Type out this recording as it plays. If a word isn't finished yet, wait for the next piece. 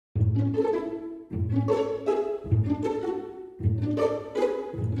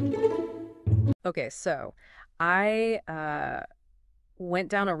Okay, so I went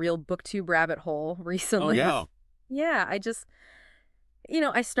down a real BookTube rabbit hole recently. Oh, yeah.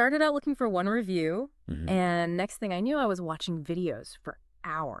 Yeah, I started out looking for one review, and next thing I knew, I was watching videos for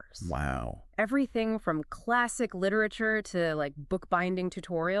hours. Wow. Everything from classic literature to like bookbinding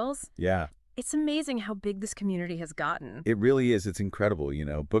tutorials. Yeah. It's amazing how big this community has gotten. It really is. It's incredible. You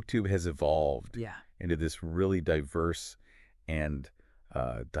know, BookTube has evolved into this really diverse and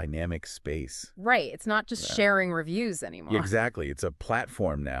dynamic space. Right. It's not just sharing reviews anymore. Exactly. It's a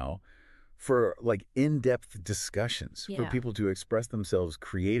platform now for like in-depth discussions for people to express themselves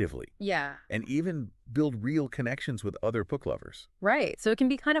creatively. Yeah. And even build real connections with other book lovers. Right. So it can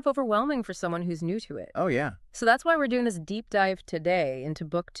be kind of overwhelming for someone who's new to it. Oh, yeah. So that's why we're doing this deep dive today into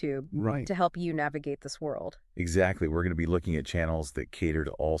BookTube to help you navigate this world. Exactly. We're going to be looking at channels that cater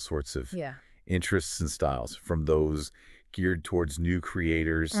to all sorts of interests and styles, from those geared towards new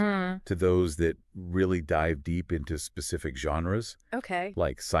creators to those that really dive deep into specific genres,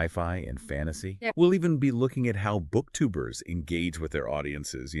 like sci-fi and fantasy. Yeah. We'll even be looking at how booktubers engage with their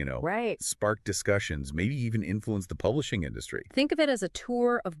audiences, spark discussions, maybe even influence the publishing industry. Think of it as a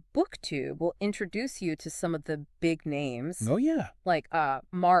tour of BookTube. We'll introduce you to some of the big names. Oh, yeah. Like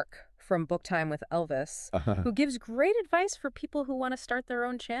Mark from Book Time with Elvis, who gives great advice for people who want to start their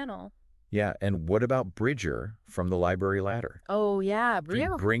own channel. Yeah, and what about Bridger from the Library Ladder? Oh, yeah, Bridger.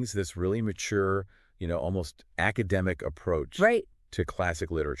 He brings this really mature, almost academic approach to classic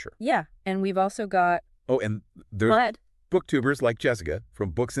literature. Yeah, and we've also got... Oh, and there's booktubers like Jessica from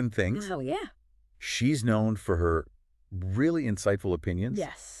Books and Things. Oh, yeah. She's known for her really insightful opinions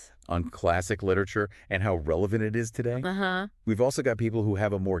on classic literature and how relevant it is today. We've also got people who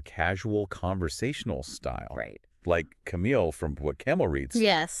have a more casual conversational style. Right. Like Camille from What Camel Reads.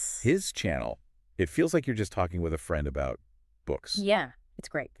 Yes. His channel, it feels like you're just talking with a friend about books. Yeah, it's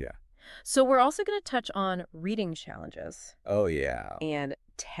great. Yeah. So we're also going to touch on reading challenges. Oh, yeah. And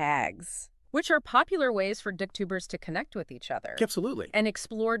tags, which are popular ways for booktubers to connect with each other. Absolutely. And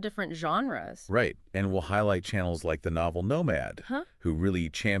explore different genres. Right. And we'll highlight channels like The Novel Nomad, who really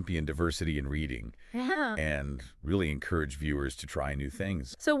champion diversity in reading and really encourage viewers to try new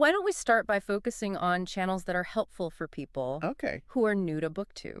things. So why don't we start by focusing on channels that are helpful for people who are new to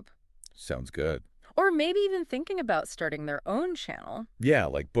BookTube? Sounds good. Or maybe even thinking about starting their own channel. Yeah,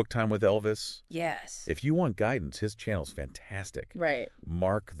 like Book Time with Elvis. Yes. If you want guidance, his channel's fantastic. Right.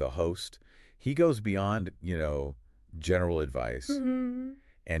 Mark, the host, he goes beyond, general advice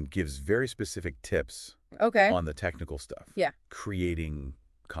and gives very specific tips on the technical stuff. Yeah. Creating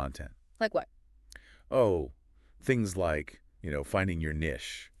content. Like what? Oh, things like, finding your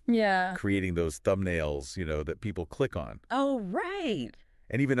niche. Yeah. Creating those thumbnails, that people click on. Oh, right.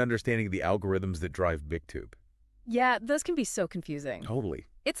 And even understanding the algorithms that drive BookTube. Yeah, those can be so confusing. Totally.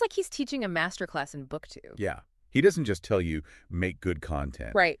 It's like he's teaching a masterclass in BookTube. Yeah. He doesn't just tell you, make good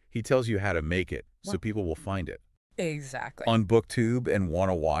content. Right. He tells you how to make it so people will find it. Exactly. On BookTube and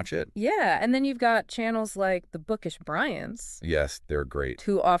want to watch it. Yeah, and then you've got channels like the Bookish Bryants. Yes, they're great.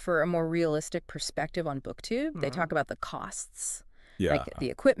 Who offer a more realistic perspective on BookTube. They talk about the costs. Yeah. Like the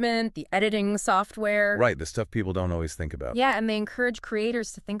equipment, the editing software. Right, the stuff people don't always think about. Yeah, and they encourage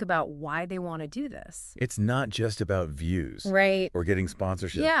creators to think about why they want to do this. It's not just about views. Right. Or getting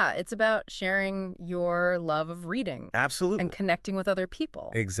sponsorship. Yeah, it's about sharing your love of reading. Absolutely. And connecting with other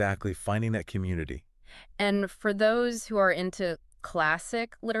people. Exactly, finding that community. And for those who are into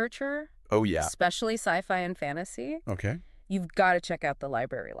classic literature, especially sci-fi and fantasy, you've got to check out the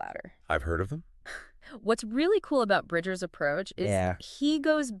Library Ladder. I've heard of them. What's really cool about Bridger's approach is he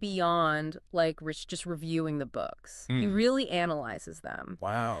goes beyond just reviewing the books. He really analyzes them.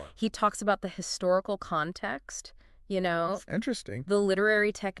 Wow. He talks about the historical context, That's interesting. the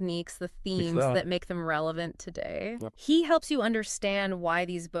literary techniques, the themes that make them relevant today. Yep. He helps you understand why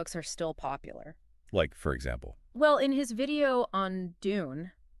these books are still popular. Like, for example? Well, in his video on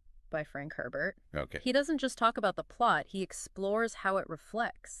Dune by Frank Herbert, he doesn't just talk about the plot, he explores how it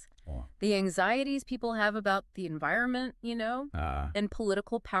reflects the anxieties people have about the environment, and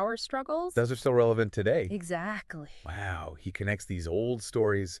political power struggles. Those are still relevant today. Exactly. Wow. He connects these old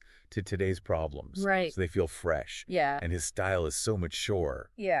stories to today's problems. Right. So they feel fresh. Yeah. And his style is so mature.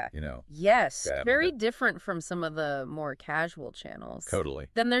 Yeah. Yes. Very different from some of the more casual channels. Totally.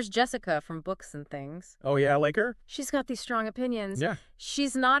 Then there's Jessica from Books and Things. Oh, yeah, I like her. She's got these strong opinions. Yeah.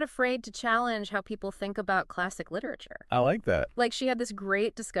 She's not afraid to challenge how people think about classic literature. I like that. Like she had this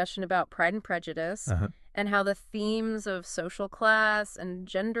great discussion about Pride and Prejudice and how the themes of social class and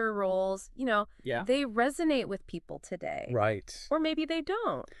gender roles, they resonate with people today. Right. Or maybe they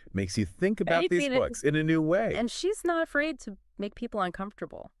don't. Makes you think about these books in a new way. And she's not afraid to make people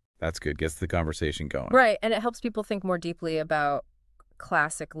uncomfortable. That's good. Gets the conversation going. Right. And it helps people think more deeply about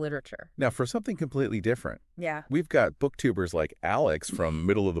classic literature. Now, for something completely different. Yeah. We've got booktubers like Alex from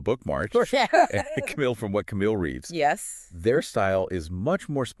Middle of the Book March and Camille from What Camille Reads. Yes. Their style is much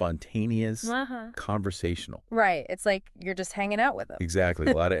more spontaneous, conversational. Right. It's like you're just hanging out with them.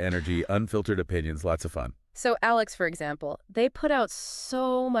 Exactly. A lot of energy, unfiltered opinions, lots of fun. So Alex, for example, they put out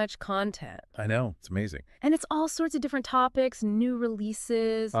so much content. I know. It's amazing. And it's all sorts of different topics, new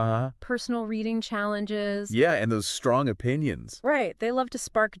releases, personal reading challenges. Yeah, and those strong opinions. Right. They love to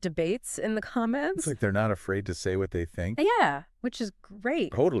spark debates in the comments. It's like they're not afraid to say what they think. Yeah, which is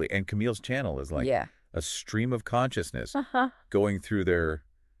great. Totally. And Camille's channel is like a stream of consciousness going through their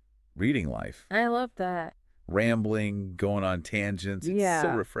reading life. I love that. Rambling, going on tangents. It's so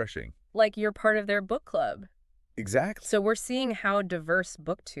refreshing. Like you're part of their book club. Exactly. So we're seeing how diverse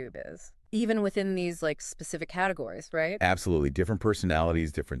BookTube is, even within these like specific categories, right? Absolutely. Different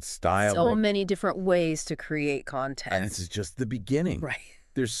personalities, different styles. So many different ways to create content. And this is just the beginning. Right.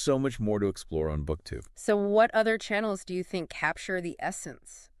 There's so much more to explore on BookTube. So what other channels do you think capture the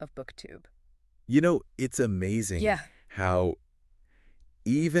essence of BookTube? It's amazing how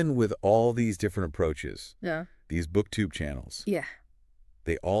even with all these different approaches, these BookTube channels,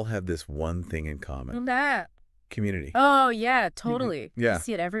 they all have this one thing in common. That. Community. Oh, yeah, totally. Yeah. You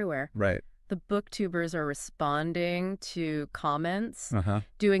see it everywhere. Right. The booktubers are responding to comments,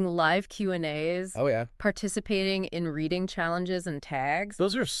 doing live Q&As. Oh, yeah. Participating in reading challenges and tags.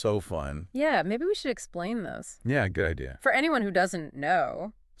 Those are so fun. Yeah, maybe we should explain those. Yeah, good idea. For anyone who doesn't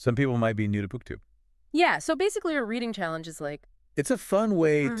know. Some people might be new to BookTube. Yeah, so basically a reading challenge is like... It's a fun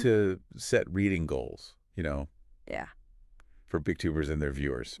way to set reading goals, Yeah. For BookTubers and their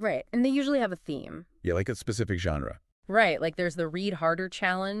viewers. Right, and they usually have a theme. Yeah, like a specific genre. Right, like there's the Read Harder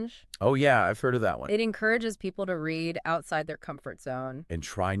Challenge. Oh, yeah, I've heard of that one. It encourages people to read outside their comfort zone. And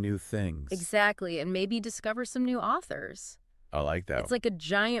try new things. Exactly, and maybe discover some new authors. I like that. It's like a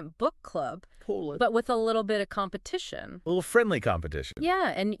giant book club, but with a little bit of competition. A little friendly competition.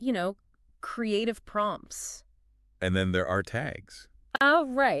 Yeah, and, creative prompts. And then there are tags. Oh,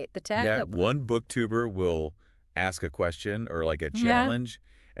 right, the tag. Yeah, one booktuber will ask a question or like a challenge,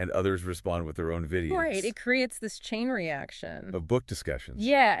 and others respond with their own videos. Right, it creates this chain reaction. Of book discussions.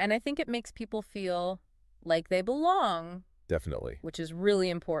 Yeah, and I think it makes people feel like they belong. Definitely. Which is really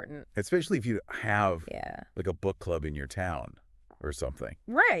important. Especially if you have like a book club in your town or something.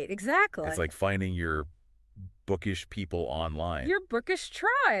 Right, exactly. It's like finding your bookish people online. Your bookish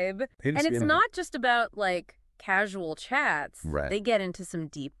tribe. And it's not just about like casual chats. Right. They get into some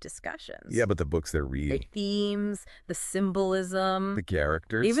deep discussions. Yeah, but the books they're reading. The themes, the symbolism. The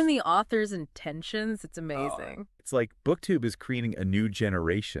characters. Even the author's intentions. It's amazing. It's like BookTube is creating a new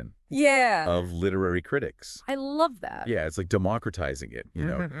generation of literary critics. I love that. Yeah, it's like democratizing it,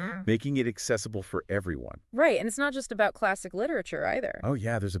 making it accessible for everyone. Right, and it's not just about classic literature either. Oh,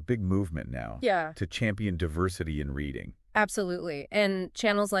 yeah, there's a big movement now to champion diversity in reading. Absolutely. And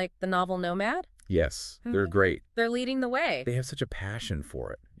channels like The Novel Nomad? Yes, they're great. They're leading the way. They have such a passion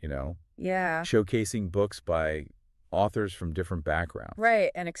for it, Yeah. Showcasing books by authors from different backgrounds.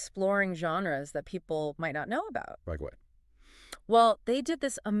 Right, and exploring genres that people might not know about. Like what? Well, they did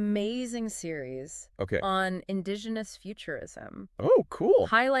this amazing series on indigenous futurism. Oh, cool.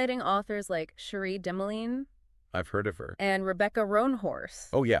 Highlighting authors like Cherie Dimaline. I've heard of her. And Rebecca Roanhorse.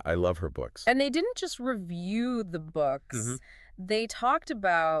 Oh, yeah, I love her books. And they didn't just review the books. They talked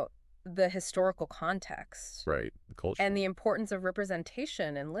about the historical context. Right, the culture. And the importance of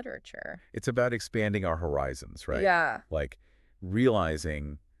representation in literature. It's about expanding our horizons, right? Yeah. Like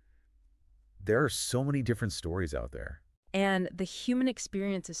realizing there are so many different stories out there. And the human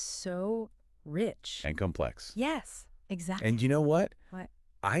experience is so rich. And complex. Yes, exactly. And you know what? What?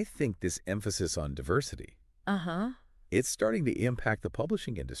 I think this emphasis on diversity, it's starting to impact the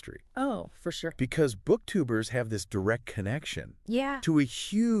publishing industry. Oh, for sure. Because booktubers have this direct connection to a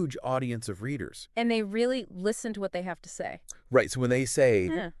huge audience of readers. And they really listen to what they have to say. Right. So when they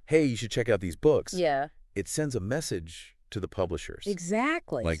say, hey, you should check out these books, it sends a message to the publishers.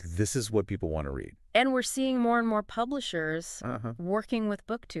 Exactly. Like, this is what people want to read. And we're seeing more and more publishers working with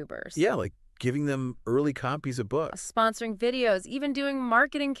booktubers. Yeah, like giving them early copies of books. Sponsoring videos, even doing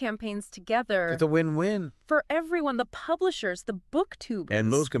marketing campaigns together. It's a win-win. For everyone, the publishers, the booktubers. And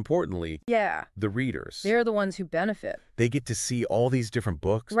most importantly, the readers. They're the ones who benefit. They get to see all these different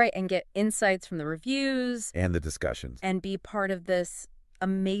books. Right, and get insights from the reviews. And the discussions. And be part of this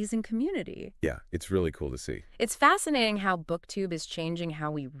amazing community. Yeah, it's really cool to see. It's fascinating how BookTube is changing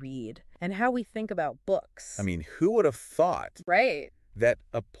how we read and how we think about books. I mean, who would have thought Right. that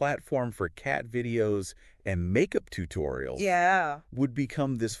a platform for cat videos and makeup tutorials would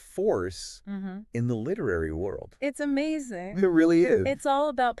become this force in the literary world? It's amazing. It really is. It's all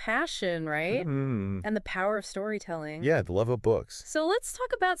about passion, right? And the power of storytelling. Yeah, the love of books. So let's talk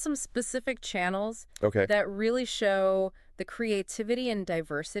about some specific channels that really show the creativity and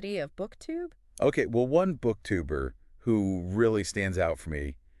diversity of BookTube. Okay, well, one booktuber who really stands out for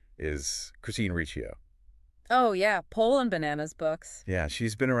me is Christine Riccio. Oh, yeah. Pole and Bananas books. Yeah,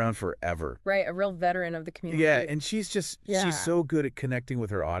 she's been around forever. Right, a real veteran of the community. Yeah, and she's so good at connecting with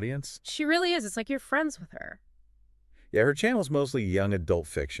her audience. She really is. It's like you're friends with her. Yeah, her channel's mostly young adult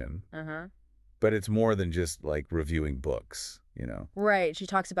fiction. But it's more than just, like, reviewing books, you know? Right. She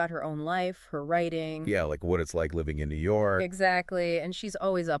talks about her own life, her writing. Yeah, like what it's like living in New York. Exactly. And she's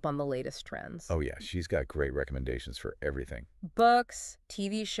always up on the latest trends. Oh, yeah. She's got great recommendations for everything. Books,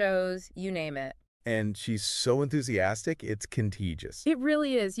 TV shows, you name it. And she's so enthusiastic, it's contagious. It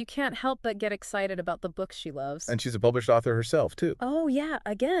really is. You can't help but get excited about the books she loves. And she's a published author herself, too. Oh, yeah.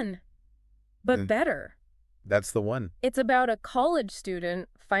 Again. But better. That's the one. It's about a college student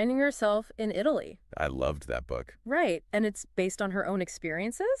finding herself in Italy. I loved that book. Right. And it's based on her own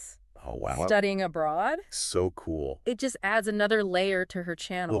experiences. Oh, wow. Studying abroad. So cool. It just adds another layer to her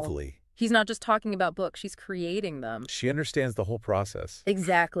channel. Hopefully. He's not just talking about books, she's creating them. She understands the whole process.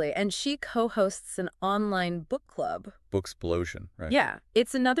 Exactly. And she co-hosts an online book club. Booksplosion, right? Yeah.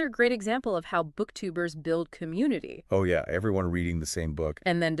 It's another great example of how booktubers build community. Oh, yeah. Everyone reading the same book.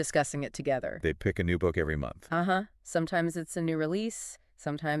 And then discussing it together. They pick a new book every month. Sometimes it's a new release.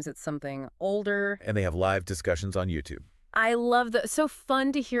 Sometimes it's something older. And they have live discussions on YouTube. I love that. So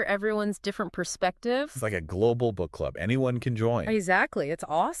fun to hear everyone's different perspectives. It's like a global book club. Anyone can join. Exactly. It's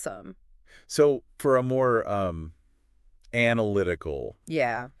awesome. So for a more analytical,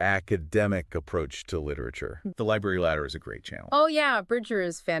 academic approach to literature, The Library Ladder is a great channel. Oh, yeah. Bridger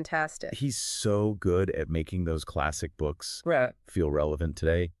is fantastic. He's so good at making those classic books feel relevant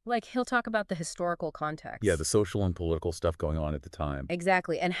today. Like, he'll talk about the historical context. Yeah, the social and political stuff going on at the time.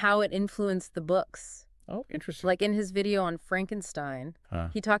 Exactly. And how it influenced the books. Oh, interesting. Like in his video on Frankenstein,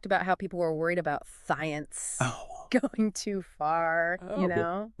 he talked about how people were worried about science going too far, you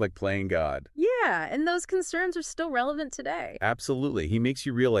know? Like playing God. Yeah, and those concerns are still relevant today. Absolutely. He makes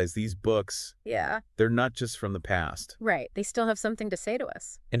you realize these books, they're not just from the past. Right. They still have something to say to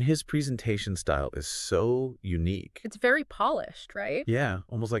us. And his presentation style is so unique. It's very polished, right? Yeah,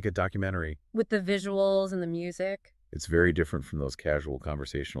 almost like a documentary. With the visuals and the music. It's very different from those casual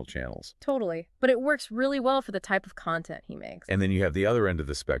conversational channels. Totally. But it works really well for the type of content he makes. And then you have the other end of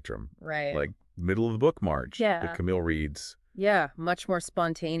the spectrum. Right. Like middle of the book march. That Camille reads. Yeah, much more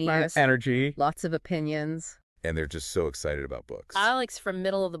spontaneous. Energy. Lots of opinions. And they're just so excited about books. Alex from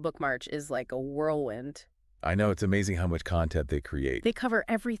middle of the book march is like a whirlwind. I know, it's amazing how much content they create. They cover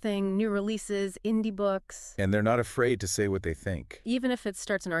everything, new releases, indie books. And they're not afraid to say what they think. Even if it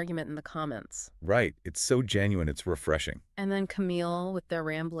starts an argument in the comments. Right. It's so genuine, it's refreshing. And then Camille with their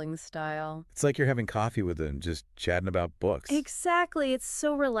rambling style. It's like you're having coffee with them, just chatting about books. Exactly. It's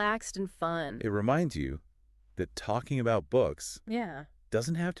so relaxed and fun. It reminds you that talking about books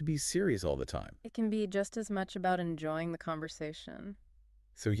doesn't have to be serious all the time. It can be just as much about enjoying the conversation.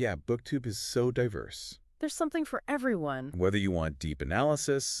 So yeah, BookTube is so diverse. There's something for everyone. Whether you want deep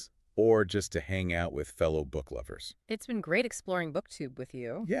analysis or just to hang out with fellow book lovers. It's been great exploring BookTube with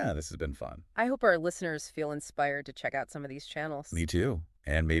you. Yeah, this has been fun. I hope our listeners feel inspired to check out some of these channels. Me too.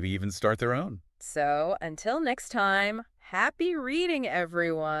 And maybe even start their own. So, until next time, happy reading,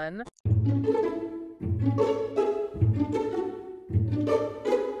 everyone.